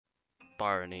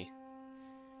Barony.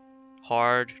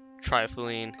 Hard,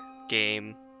 trifling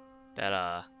game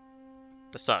that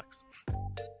sucks.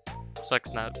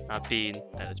 Sucks not being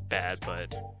that it's bad,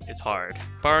 but it's hard.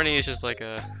 Barony is just like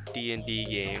a D&D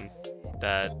game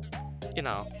that, you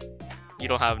know, you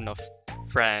don't have enough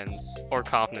friends or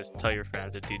confidence to tell your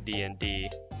friends to do D&D.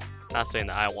 Not saying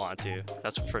that I want to,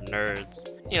 that's for nerds.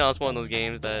 You know, it's one of those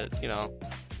games that, you know,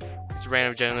 it's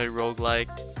random, generally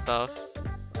roguelike stuff.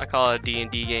 I call it a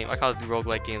D&D game. I call it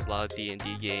roguelike games a lot of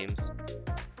D&D games.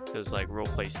 It's like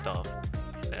roleplay stuff.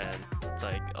 And it's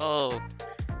like, oh,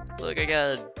 look, I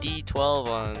got a D12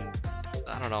 on,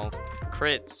 I don't know,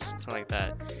 crits, something like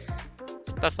that.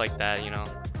 Stuff like that, you know.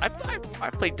 I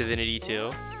played Divinity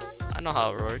too. I know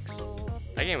how it works.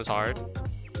 That game was hard.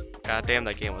 God damn,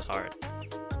 that game was hard.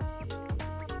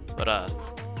 But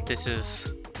this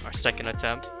is our second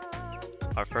attempt.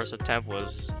 Our first attempt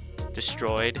was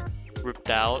destroyed, ripped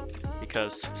out,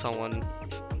 because someone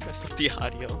messed up the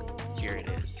audio. Here it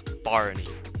is, Barony,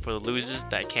 for the losers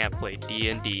that can't play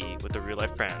D&D with their real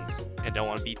life friends and don't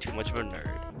want to be too much of a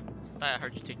nerd. I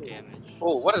heard you take damage.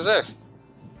 Oh, what is this?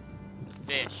 It's a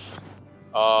fish.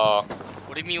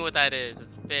 What do you mean what that is?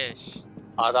 It's a fish.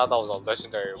 I thought that was a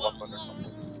legendary weapon or something.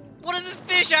 What is this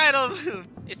fish item?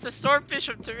 It's the swordfish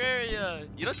from Terraria.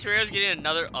 You know Terraria's getting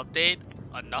another update?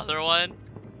 Another one?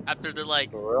 After they're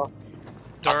like... For real?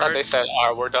 Dirt. I thought they said,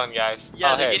 alright, we're done, guys.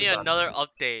 Yeah, oh, they're hey, getting another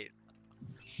update.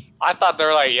 I thought they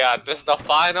were like, yeah, this is the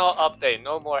final update,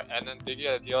 no more. And then they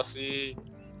get a DLC,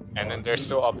 and then they're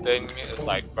still updating me. It's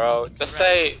like, bro, just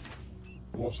say...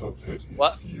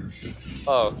 What?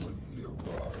 Oh.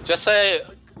 Just say,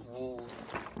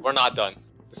 we're not done.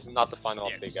 This is not the final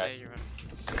update, guys.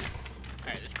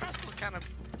 Alright, this crossbow's kind of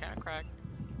cracked.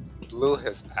 Blew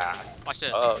his ass. Watch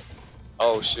this.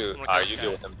 Oh shoot. Alright, you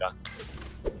deal with him, John.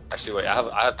 Actually, wait,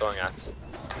 I have throwing axe.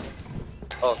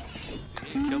 Oh.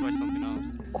 You get killed by something else.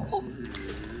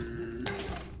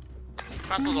 This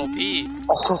crossbow's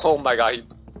OP. Oh my god,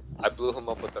 I blew him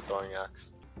up with the throwing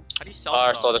axe. How do you sell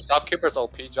Alright, stuff? so the shopkeeper's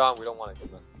OP, John. We don't want to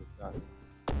give this to this guy.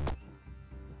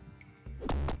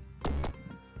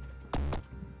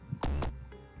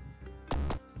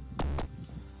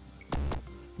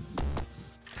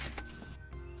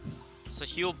 So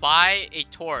he'll buy a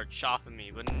torch off of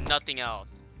me, but nothing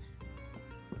else.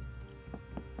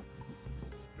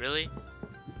 Really?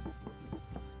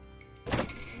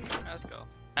 Let's go.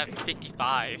 I have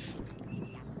 55.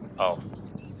 Oh.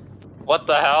 What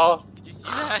the hell? Did you see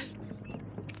that?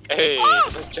 Hey, Oh!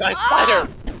 it's a giant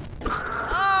spider!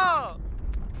 Oh!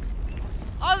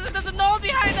 Oh, there's a gnoll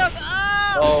behind us!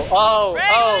 Oh, Ray,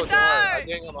 don't die!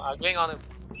 worry. I'm getting on him.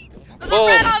 There's a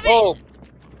rat on me! Oh!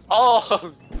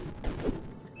 Oh!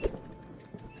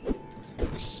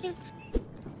 Shit.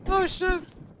 Oh shit.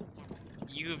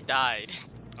 You've died.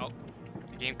 Oh,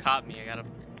 the game caught me. I gotta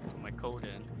put my code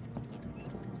in.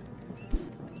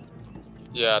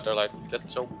 Yeah, they're like,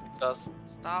 get your dust.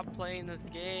 Stop playing this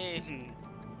game.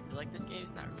 They're like, this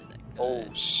game's not really that good. Oh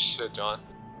shit, John.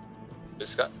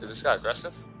 Is this guy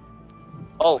aggressive?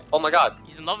 Oh my god.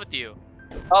 He's in love with you.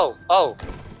 Oh, hey!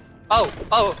 Ow,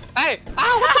 what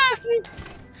the heck?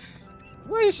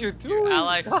 What is you doing? Your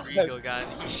ally God. Frigo got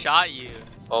he shot you.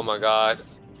 Oh my god.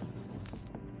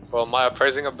 Bro, my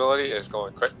appraising ability is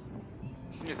going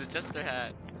It's a jester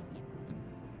hat.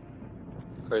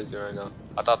 crazy right now.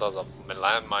 I thought that was a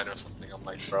landmine or something. I'm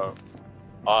like, bro.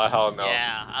 Oh hell no.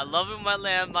 Yeah, I love it when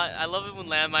I love it when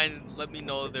landmines let me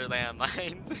know they're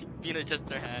landmines. Being a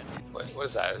jester hat. Wait, what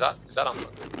is that? Is that on?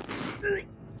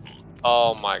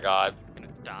 Oh my god. I'm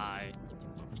gonna die.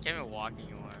 You can't even walk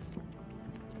anymore.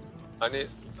 I need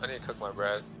to cook my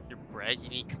bread. Your bread? You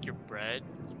need to cook your bread?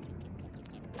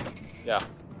 Yeah.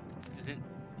 Isn't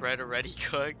bread already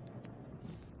cooked?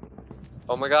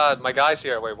 Oh my god, my guy's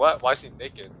here. Wait, what? Why is he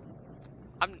naked?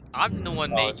 I'm the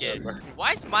one Oh, naked. it's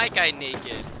Why is my guy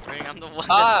naked? Ring, I'm the one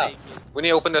Ah! that's naked. We need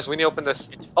to open this. We need to open this.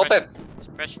 It's fresh, Open! It's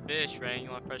fresh fish, Ring.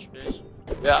 You want fresh fish?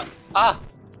 Yeah. Ah!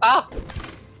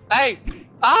 Hey!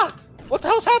 What the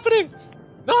hell's happening?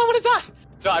 No, I'm gonna die!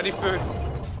 John, I need food.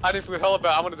 I need food hella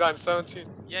bad. I'm gonna die in 17.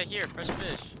 Yeah, here, fresh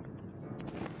fish.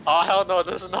 Oh hell no,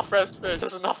 this is not fresh fish.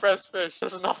 This is not fresh fish.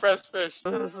 This is not fresh fish.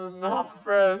 This is not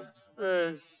fresh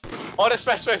fish. Oh, there's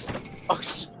fresh fish. Oh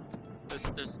sh. There's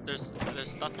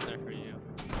stuff in there for you.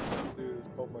 Dude,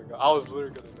 oh my god. I was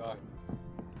literally gonna die.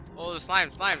 Oh, there's slime.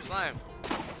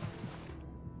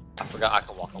 I forgot I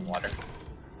can walk on water.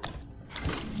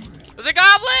 There's a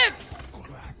goblin!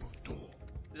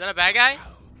 Is that a bad guy?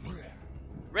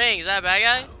 Ring, is that a bad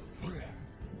guy?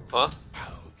 Huh?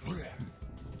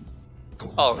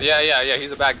 Oh, yeah,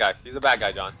 he's a bad guy. He's a bad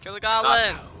guy, John. Kill the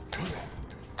goblin!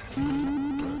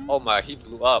 Oh my, he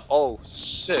blew up. Oh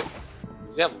shit.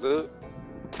 Does he have loot?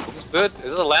 Is this food?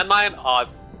 Is this a landmine?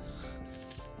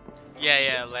 Yeah,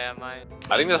 landmine.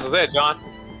 I think this is it, John.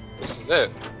 This is it.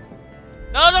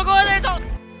 No, don't go in there, don't!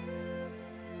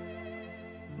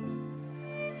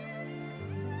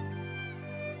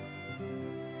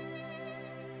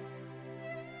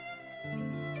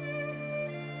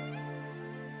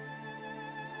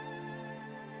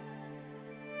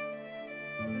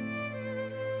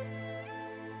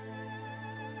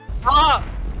 Ah!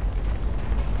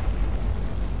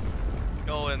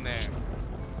 Go in there.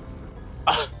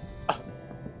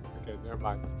 Okay, never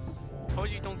mind. Told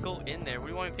you don't go in there. What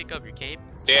do you want me to pick up? Your cape?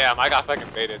 Damn, I got fucking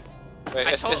baited. Wait,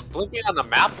 it's blinking on the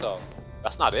map though.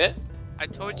 That's not it? I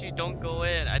told you don't go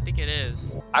in. I think it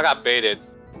is. I got baited.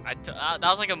 That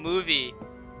was like a movie.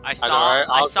 I saw right?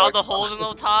 I saw like, the holes in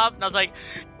the top and I was like,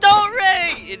 don't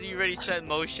ring! And you already set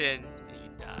motion and you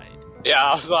died. Yeah,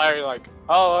 I was like,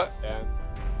 oh, and...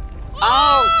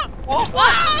 Oh!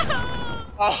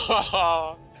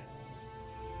 Oh!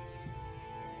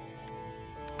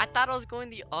 I thought I was going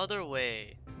the other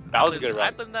way. That was a good I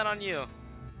run. blamed that on you.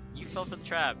 You fell for the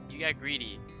trap. You got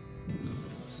greedy.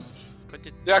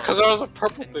 Yeah, because there was a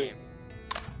purple thing.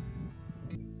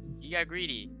 You got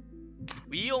greedy.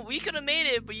 We could have made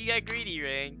it, but you got greedy,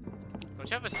 Ring. Don't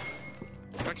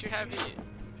you have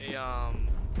a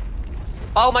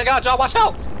Oh my god, John, watch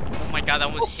out! Oh my god, that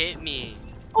almost hit me.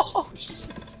 Oh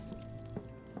shit.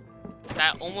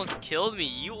 That almost killed me.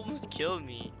 You almost killed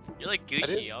me. You're like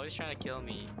Gucci, always trying to kill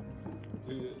me.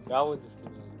 Dude, that one just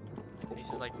came out. This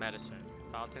is like medicine.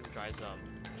 Fountain dries up.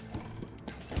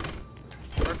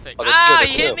 Perfect. Oh, ah,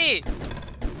 he hit me!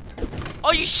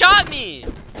 Oh, you shot me!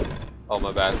 Oh,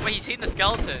 my bad. Wait, he's hitting the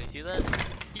skeleton. You see that?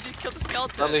 He just killed the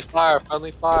skeleton. Friendly fire,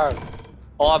 friendly fire.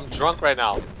 Oh, I'm drunk right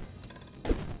now.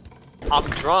 I'm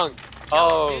drunk.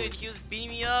 Oh. Dude, he was beating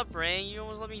me up, Ring. You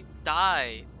almost let me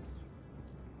die.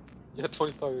 You had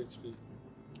 25 HP.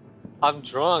 I'm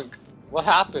drunk. What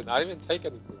happened? I didn't even take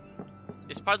anything.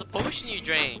 It's part of the potion you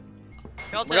drank.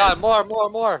 Skeleton. Oh my god,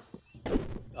 more.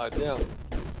 Oh, damn.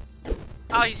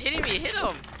 Oh, he's hitting me. Hit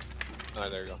him.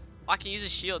 Alright, there you go. Oh, I can use a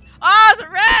shield. Ah, it's a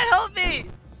rat. Help me.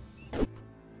 Don't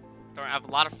worry, I have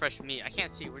a lot of fresh meat. I can't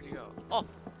see. Where'd you go? Oh.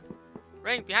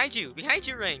 Ring, behind you. Behind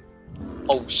you, Ring.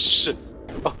 Oh, shit.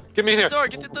 Oh, get me in here.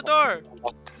 Get to the door.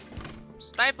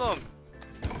 Snipe him.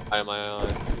 I.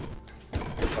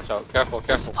 Watch out. Careful.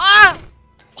 Ah!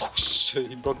 Oh, shit.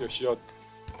 He broke your shield.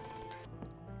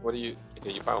 What do you...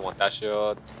 Okay, you probably want that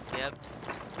shield. Yep.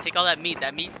 Take all that meat.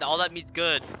 All that meat's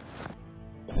good.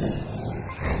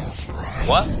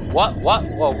 What? Whoa,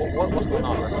 what's going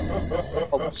on, bro?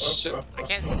 Oh, shit. I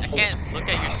can't look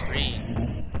at your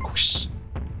screen. Oh, shit.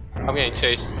 I'm getting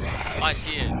chased. Oh, I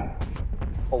see it.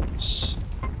 Oh, shit.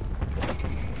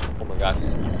 Oh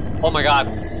my god.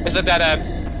 It's a dead end.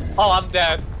 Oh, I'm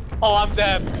dead.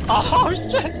 Oh,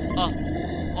 shit. Oh,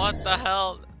 what the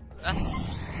hell? That's...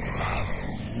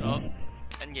 Oh,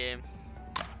 end game.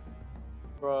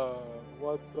 Bruh,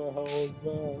 what the hell is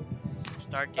that?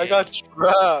 Start game. I got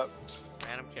trapped.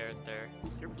 Random character.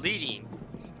 You're bleeding.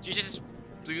 You just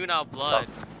blew out blood.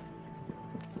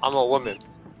 I'm a woman.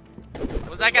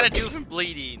 What's that got to do with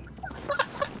bleeding?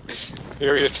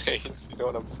 Period pains, you know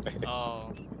what I'm saying?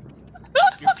 Oh.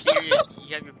 Your period.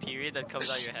 You have your period that comes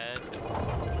out your head.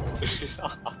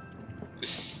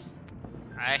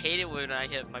 I hate it when I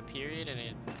hit my period and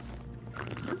it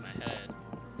hurts my head.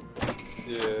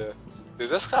 Yeah. Dude,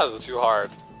 this guy's too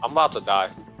hard. I'm about to die.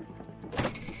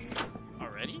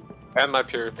 Already? And my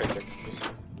period pain.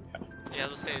 Yeah, I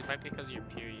was gonna say, it might be because of your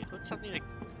period. Put something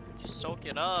to soak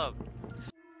it up.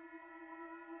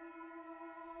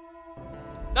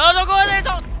 No, don't go in there,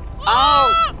 don't!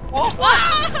 Oh!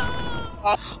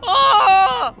 Ah!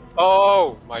 Oh!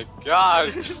 Oh my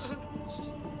god!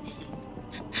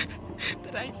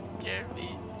 That actually scared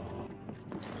me.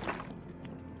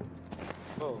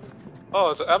 Oh,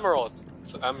 it's an emerald.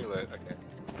 It's an amulet, okay.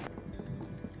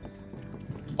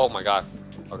 Oh my god.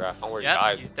 Okay, I found where he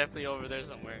died. He's definitely over there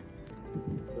somewhere.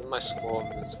 Where's my skull?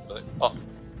 Oh.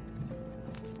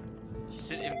 You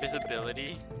said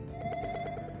invisibility?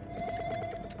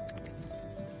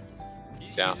 You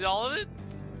use all of it?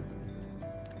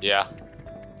 Yeah.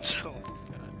 Oh my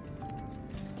god.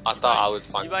 I thought I would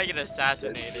find You might get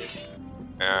assassinated.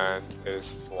 and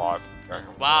it's flawed. Okay.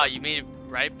 Wow, you made it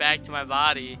right back to my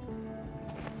body.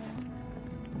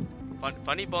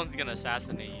 Funny Bones is gonna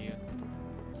assassinate you.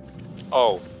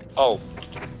 Oh. Oh,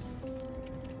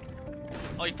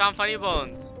 you found Funny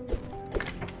Bones.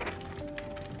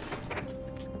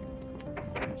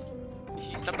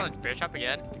 You stepped on the bear trap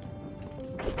again?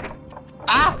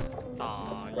 Ah!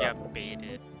 Aw, you got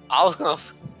baited. I was gonna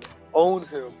own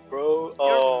him, bro.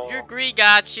 Oh. Your greed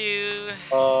got you.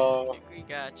 Oh. Your greed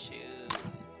got you.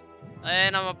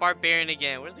 And I'm a barbarian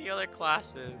again. Where's the other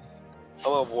classes?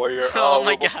 I'm a warrior. Oh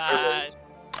my god.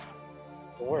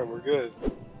 Don't worry, we're good.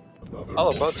 Oh,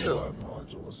 about too.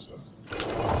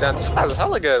 Damn, this class is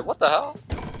hella good. What the hell?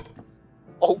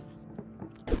 Oh.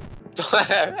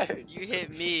 You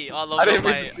hit me all I over didn't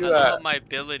mean to do I that. love my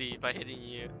ability by hitting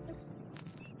you.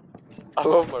 I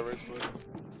love my ritual.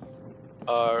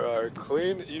 Our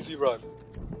clean, easy run.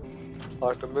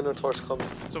 Alright, the Minotaur's coming.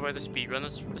 So where the speed run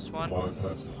this one?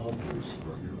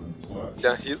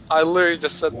 Yeah, I literally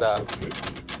just said that.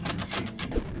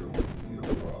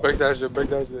 Break that shit, break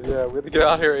that shit. Yeah, we have to get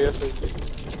out here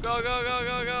ASAP. Go, go, go,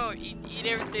 go, go. Eat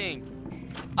everything.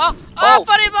 Oh, oh,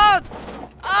 funny bones!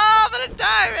 Oh, I'm gonna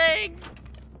die, Ring!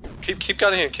 Keep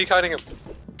cutting him, keep cutting him.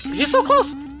 He's so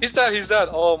close! He's dead, he's dead.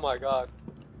 Oh my god.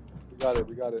 We got it,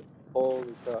 we got it.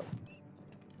 Holy crap.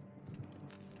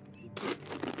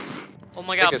 Oh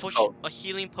my god, a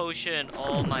healing potion.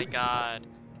 Oh my god.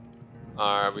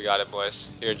 Alright, we got it, boys.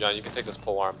 Here, John, you can take this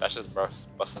polearm. That's just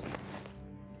busting.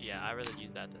 Yeah, I'd rather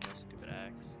use that than this stupid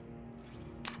axe.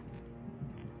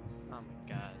 Oh my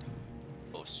god.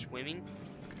 Oh, swimming?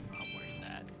 I'm wearing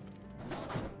that.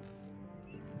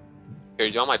 Here,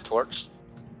 you want my torch?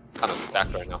 Kind of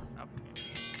stacked right now. Okay.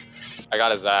 I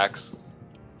got his axe.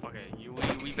 Okay,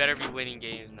 we better be winning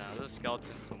games now. There's a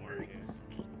skeleton somewhere here.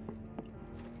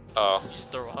 Oh. Did you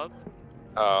just throw up?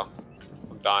 Oh.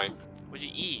 I'm dying. What'd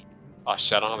you eat? Oh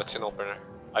shit, I don't have a tin opener.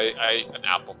 I ate an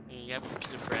apple. You have a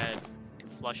piece of bread to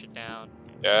flush it down.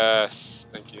 Yes,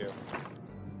 thank you.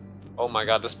 Oh my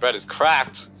god, this bread is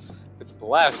cracked. It's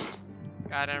blessed.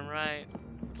 Goddamn right.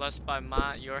 Blessed by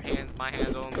your hands, my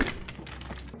hands only.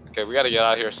 Okay, we gotta get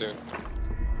out of here soon.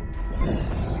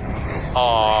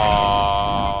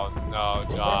 Oh no,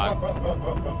 John.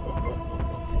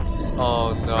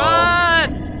 Oh no.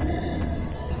 Run!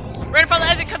 Right in front of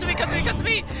the exit! Come to me! Come to me! Come to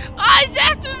me! Oh, he's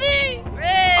after me!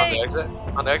 Ray! On the exit?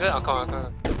 On the exit? I'm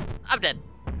coming. I'm dead.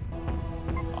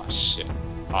 Oh shit.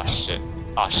 Oh shit.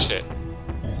 Oh shit.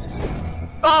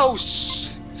 Oh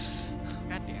shit.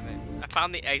 God damn it. I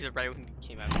found the exit right when he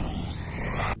came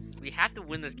out. We have to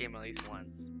win this game at least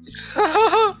once.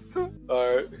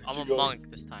 Alright. I'm a monk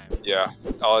this time. Yeah.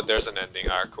 Oh, there's an ending.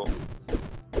 Alright, cool.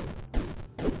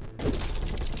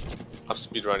 I'm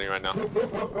speedrunning right now.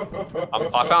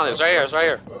 I found it. It's right here. It's right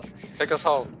here. Take us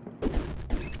home.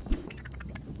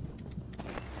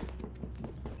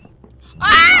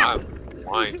 Ah! I'm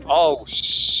blind. Oh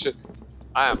shit.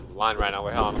 I am blind right now.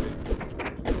 Wait, hold on.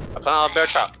 I found a bear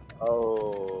trap.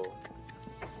 Oh.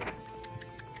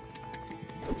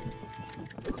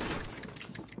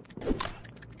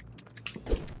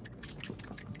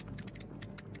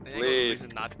 Bleed. Reason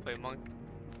not to play monk.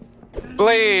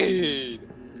 Bleed.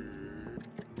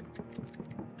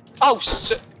 Oh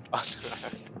shit!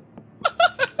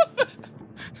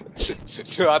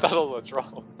 Dude, I thought it was a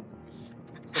troll.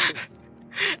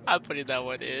 I'm putting that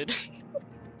one in.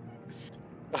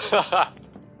 I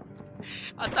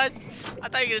thought you were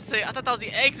gonna say I thought that was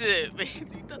the exit. You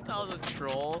thought that was a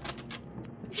troll.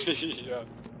 Yeah.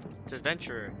 It's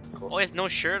adventurer. Cool. Oh, he has no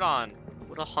shirt on.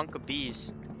 What a hunk of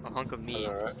beast. A hunk of meat.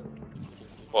 Alright.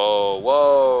 Whoa,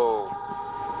 whoa.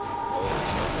 Oh,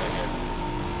 okay, here.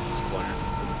 This corner.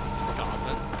 These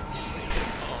goblins.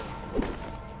 Oh.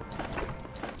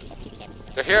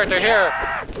 They're here, they're here!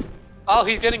 Oh,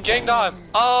 he's getting ganged on!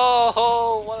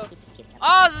 Oh, what a...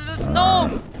 Oh, there's this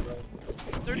gnome!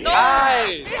 They're gnomes!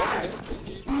 Nice!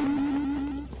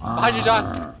 Behind you,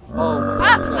 John! Oh,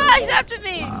 he's after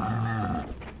me!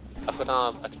 I put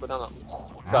down a...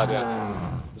 God, yeah.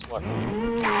 There's more.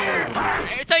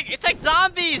 It's like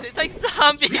zombies! It's like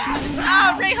zombies! Ray,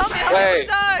 help me! Wait,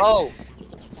 Die! oh!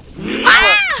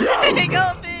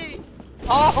 Help me!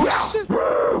 Oh, shit!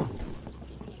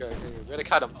 Okay, we gotta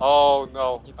cut him. Oh,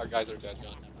 no. Our guys are dead,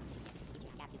 John.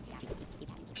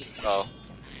 Oh.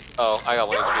 Oh, I got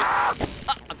 1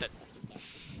 HP. I'm dead.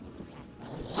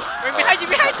 Ray, behind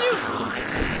you!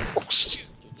 Oh, shit!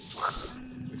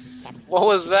 What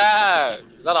was that?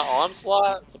 Is that an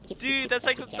onslaught? Dude, that's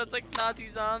like Nazi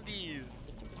zombies.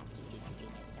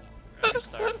 Alright,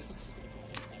 start.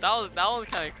 That was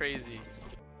kind of crazy.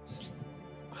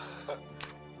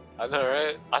 I know,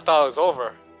 right? I thought it was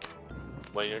over.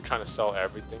 When you're trying to sell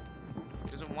everything.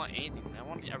 He doesn't want anything.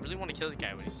 I really want to kill this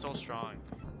guy, but he's so strong.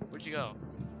 Where'd you go?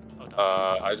 Oh, no.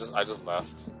 I just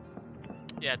left.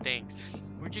 Yeah, thanks.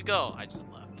 Where'd you go? I just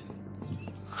left.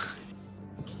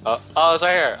 Oh, it's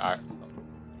right here. Alright.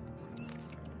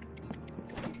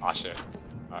 Aw, shit.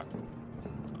 Alright.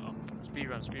 Oh,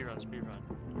 speedrun.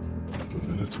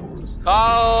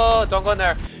 Oh, don't go in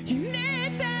there.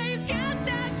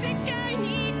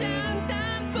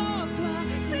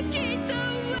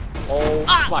 Oh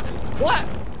my! What?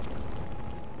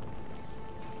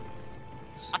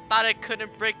 I thought I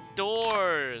couldn't break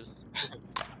doors.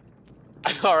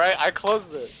 I know, right? I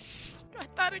closed it. I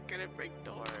thought I couldn't break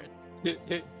doors.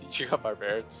 You got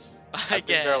barbarians. I think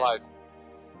Again. they're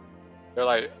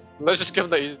like, let's just give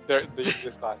them the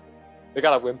easiest class. They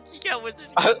gotta win. You got wizard.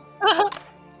 Alright,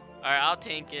 I'll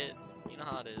tank it. You know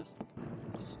how it is.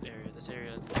 This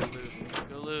area is go loot.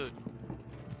 Go loot.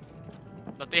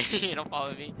 Nothing, you don't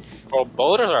follow me. Bro,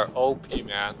 boulders are OP,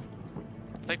 man.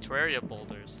 It's like Terraria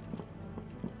boulders.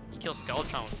 You kill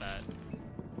Skeletron with that.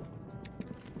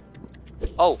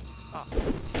 Oh.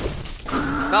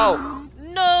 No!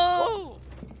 No!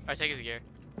 Alright, take his gear.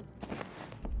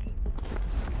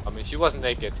 I mean, she wasn't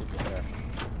naked, to be fair.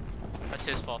 That's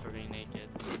his fault for being naked.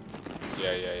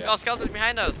 Yeah. Oh, skeletons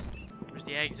behind us! Where's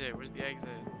the exit? Where's the exit?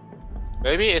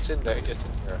 Maybe it's in there. It's in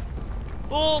here.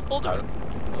 Oh, boulder!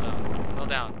 Fell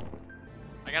down.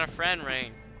 I got a friend,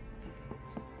 Rain.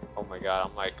 Oh my god,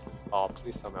 I'm like, oh,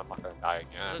 please tell me I'm not gonna die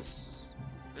again. This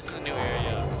is a new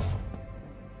area.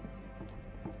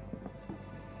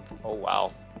 Oh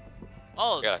wow.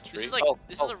 Oh, got a tree? this is like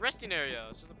this is Oh. a resting area.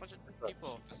 It's just a bunch of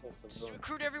people. Just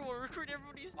recruit everyone. Recruit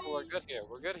everyone you see. Oh, we're good here.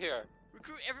 We're good here.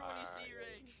 Recruit everyone you see, Alright.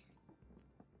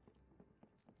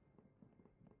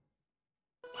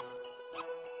 Rain.